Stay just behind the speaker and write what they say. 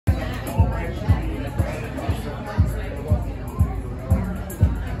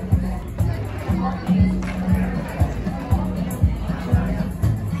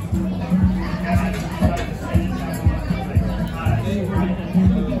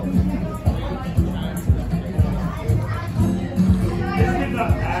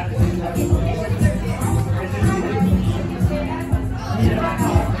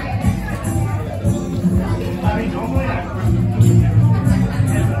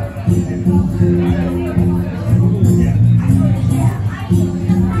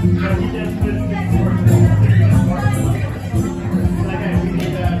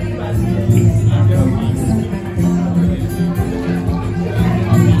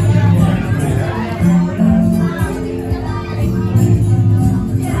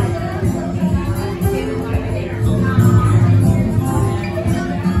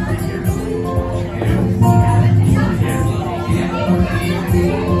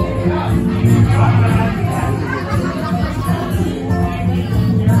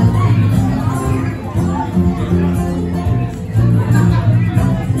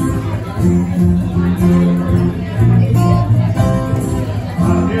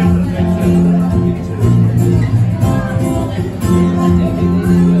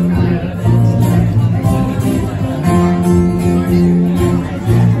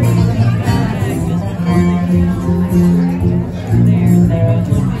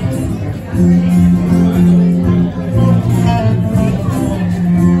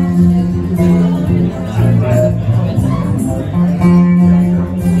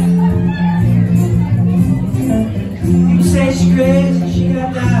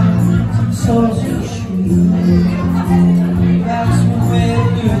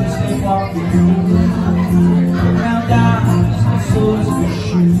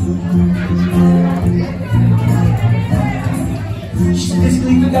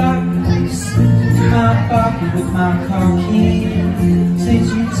With my car key, since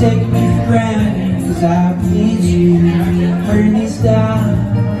you take me for granted, 'cause I please you, burn these down.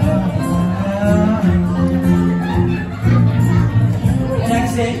 And I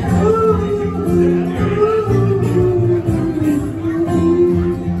say, ooh,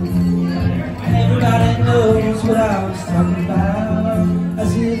 and everybody knows what I was talking about,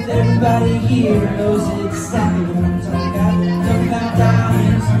 as if everybody here knows exactly what I'm talking about. Talking about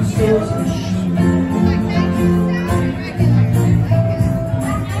diamonds and souls and shoes.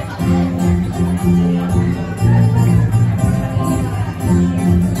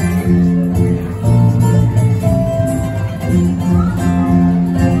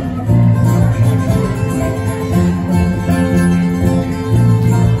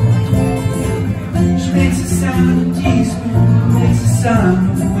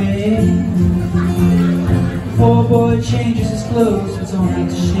 Poor boy changes his clothes, but don't have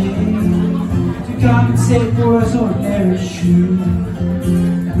to shave to compensate for his ordinary shoe.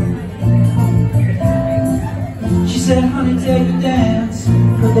 She said, honey, take a dance,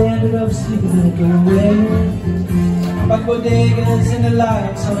 but they ended up sleeping in a doorway by bodegas in the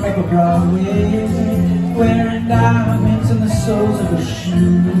lights on Upper Broadway, wearing diamonds on the soles of her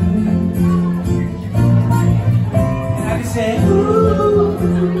shoe. And I can say, ooh,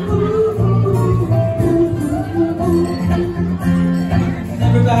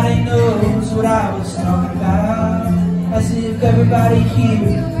 everybody knows what I was talking about, as if everybody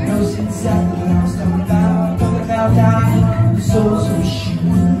here knows exactly what I was talking about. Talking about diamonds, the soles of a shoe.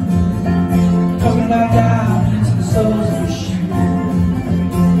 Talking about diamonds, the soles of a shoe.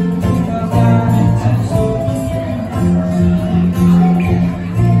 Talking about diamonds, the soles of a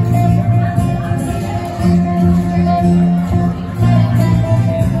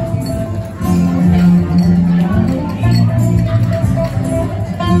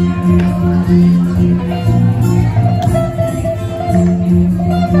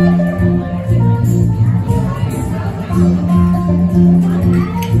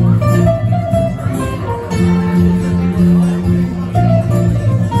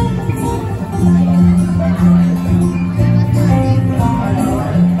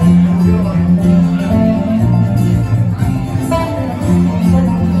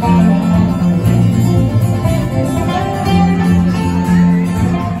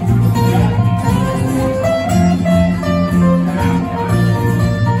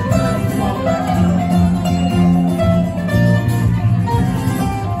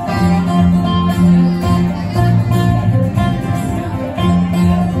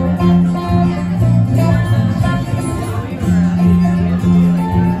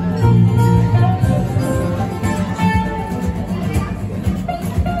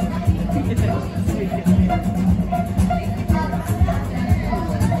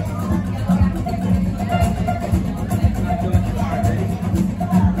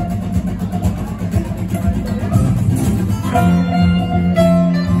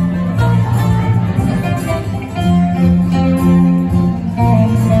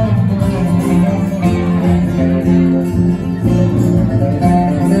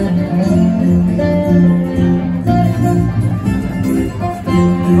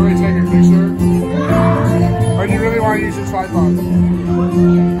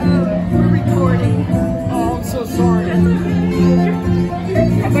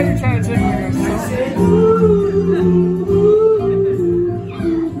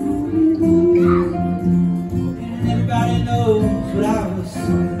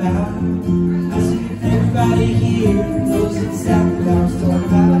Everybody here knows exactly what I was talking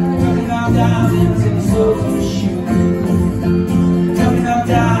about. Talking about diamonds and the soles of a shoe.